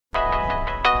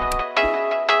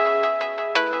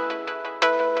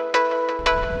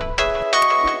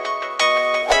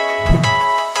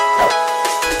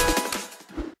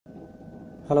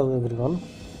Hello everyone,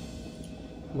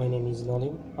 my name is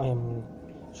Nolim. I am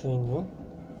showing you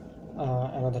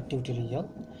another tutorial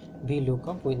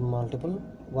VLOOKUP with multiple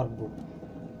workbook.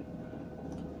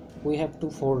 We have two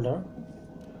folder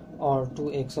or two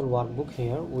Excel workbook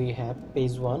here. We have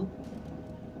page 1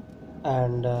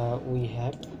 and we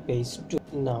have page 2.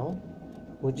 Now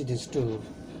with these two,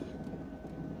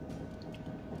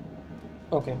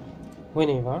 okay,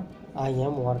 whenever I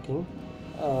am working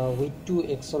with two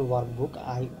Excel workbook,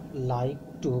 I like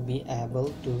to be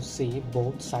able to see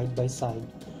both side by side.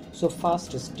 So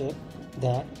first step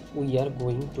that we are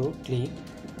going to click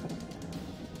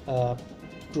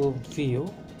to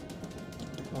view.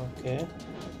 Okay,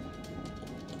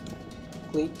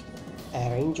 click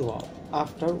arrange all.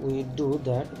 After we do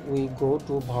that, we go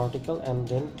to vertical and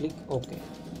then click OK.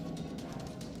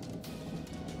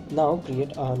 Now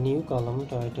create a new column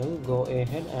title. Go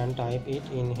ahead and type it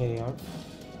in here.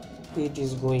 It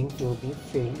is going to be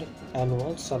filled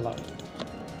annual salary.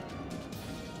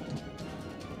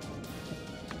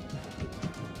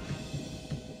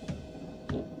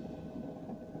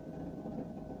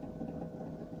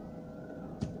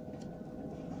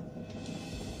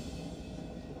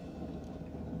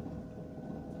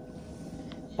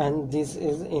 And this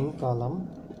is in column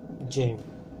J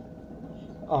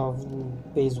of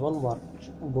page 1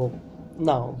 workbook.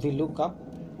 Now VLOOKUP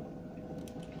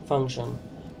function.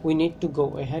 We need to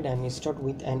go ahead and start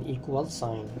with an equal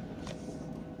sign,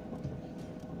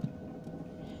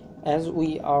 as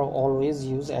we are always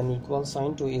use an equal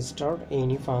sign to start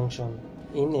any function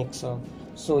in Excel.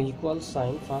 So equal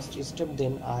sign first step,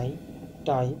 then I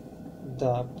type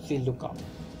the VLOOKUP.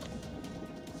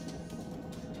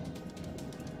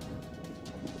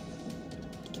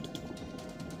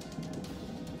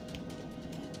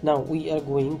 Now we are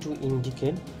going to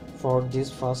indicate for this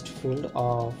first field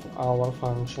of our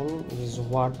function is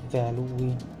what value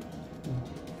we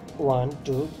want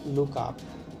to look up.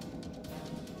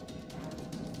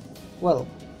 Well,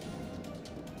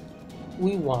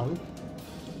 we want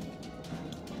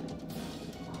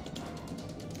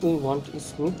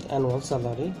Smith annual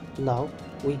salary. Now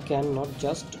we cannot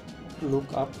just look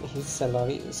up his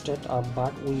salary straight up,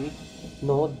 but we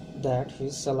know that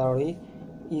his salary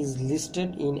is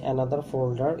listed in another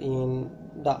folder in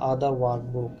the other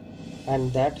workbook,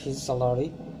 and that his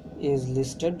salary is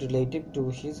listed related to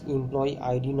his employee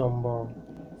ID number.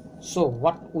 So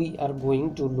what we are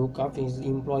going to look up is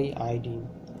employee ID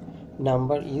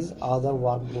number is other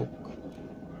workbook.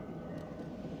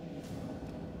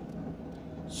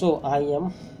 So I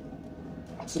am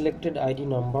selected ID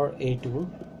number A2,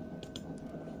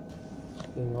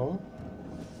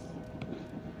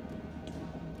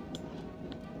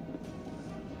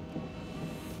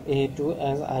 A2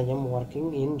 as I am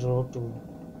working in row 2.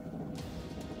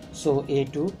 So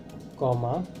A2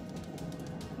 comma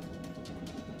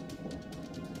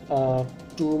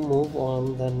to move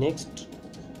on the next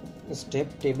step,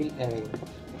 table array.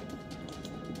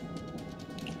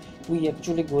 We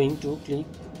actually going to click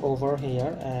over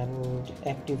here and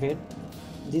activate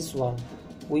this one.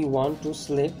 We want to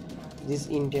select this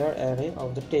entire array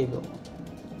of the table.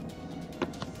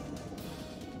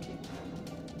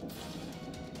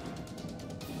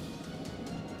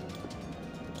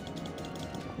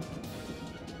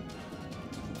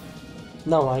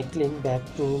 Now I click back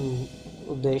to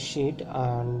the sheet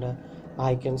and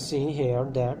I can see here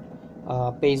that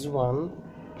page 1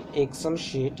 Excel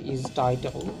sheet is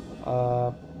titled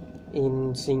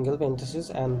in single parenthesis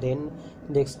and then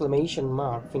the exclamation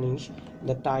mark finish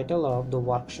the title of the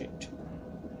worksheet.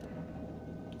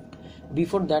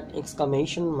 Before that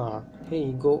exclamation mark,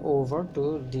 hey, go over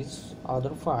to this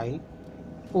other file,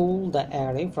 pull the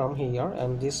array from here,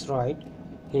 and this right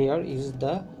here is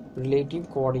the relative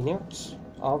coordinates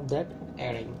of that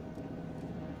array.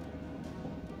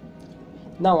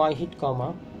 Now I hit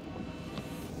comma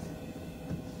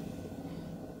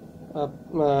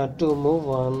to move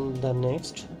on the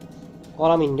next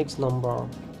column index number.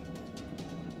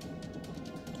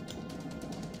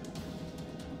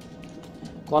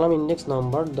 Column index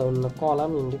number, the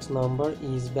column index number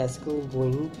is basically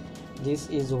going, this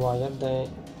is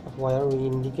where we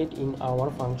indicate in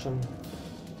our function,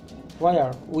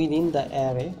 where within the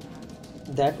array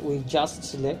that we just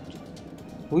select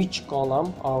which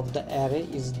column of the array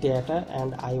is data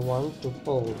and I want to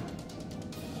pull.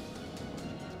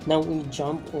 Now we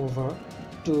jump over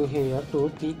to here to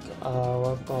pick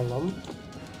our column.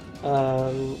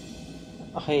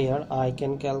 Here I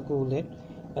can calculate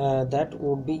that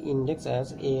would be indexed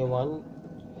as A1,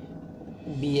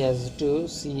 B as 2,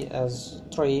 C as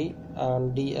 3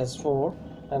 and D as 4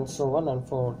 and so on and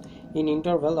forth. In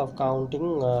interval of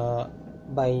counting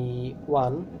by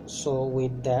 1. So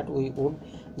with that we would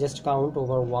just count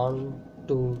over 1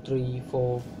 2 3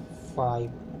 4 5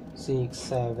 6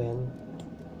 7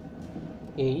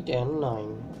 8 and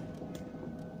 9.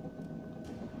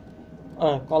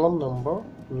 Column number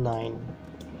 9.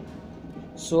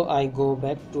 So I go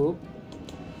back to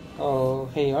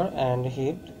here and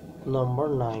hit number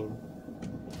 9,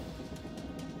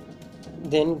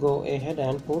 then go ahead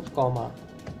and put comma.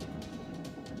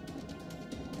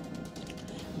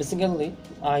 Basically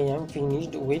I am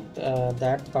finished with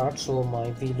that part, so my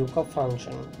VLOOKUP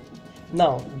function.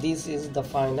 Now this is the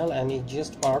final and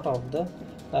easiest part of the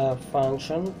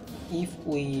function. If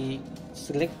we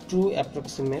select true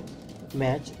approximate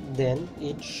match, then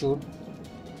it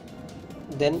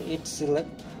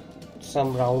select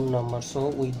some round number, so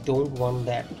we don't want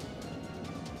that.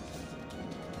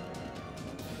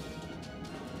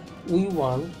 We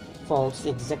want false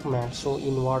exact match, so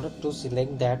in order to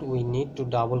select that we need to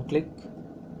double click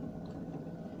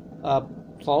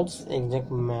false exact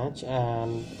match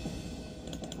and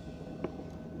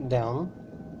down.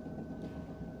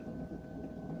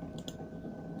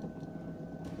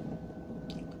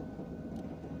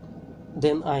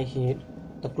 Then I hit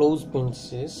the close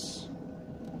parenthesis,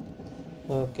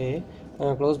 okay,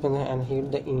 close parenthesis, and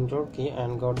hit the enter key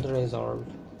and got the result.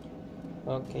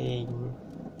 Okay,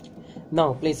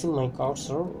 now placing my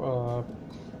cursor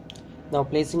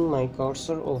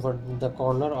over the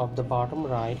corner of the bottom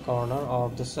right corner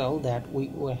of the cell that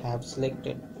we have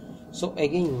selected. So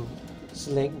again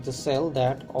select the cell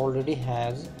that already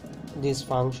has this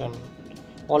function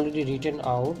already written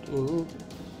out in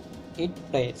its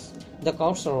place. The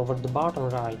cursor over the bottom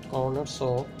right corner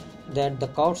so that the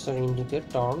cursor indicate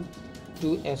turn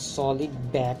to a solid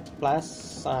back plus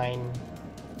sign,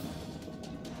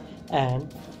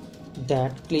 and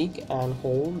that click and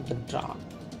hold the drag.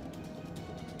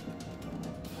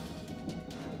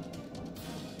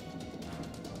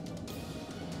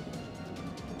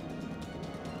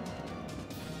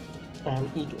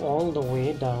 And it all the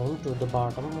way down to the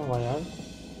bottom where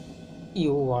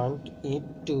you want it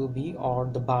to be, or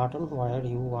the button where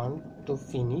you want to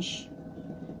finish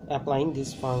applying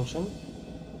this function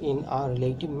in a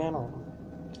relative manner.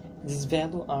 These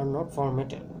values are not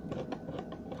formatted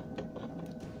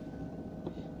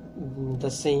the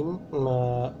same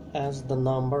as the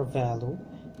number value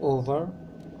over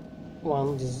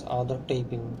one this other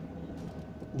table.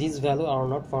 These values are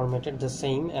not formatted the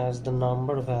same as the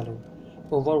number value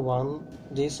over one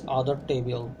this other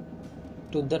table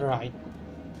to the right.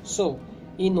 So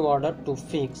in order to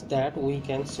fix that, we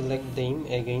can select them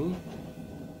again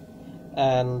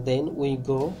and then we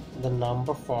go the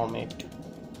number format,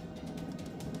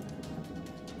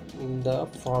 the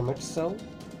format cell,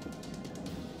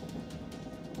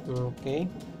 okay,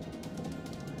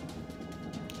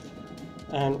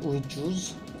 and we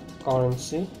choose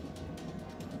currency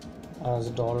as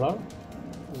dollar,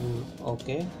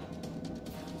 okay,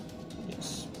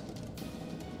 yes,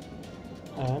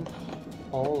 and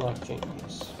all our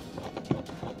changes.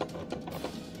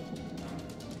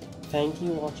 Thank you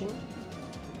for watching,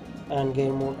 and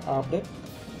get more update.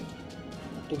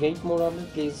 To get more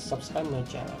update, please subscribe my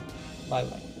channel. Bye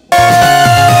bye.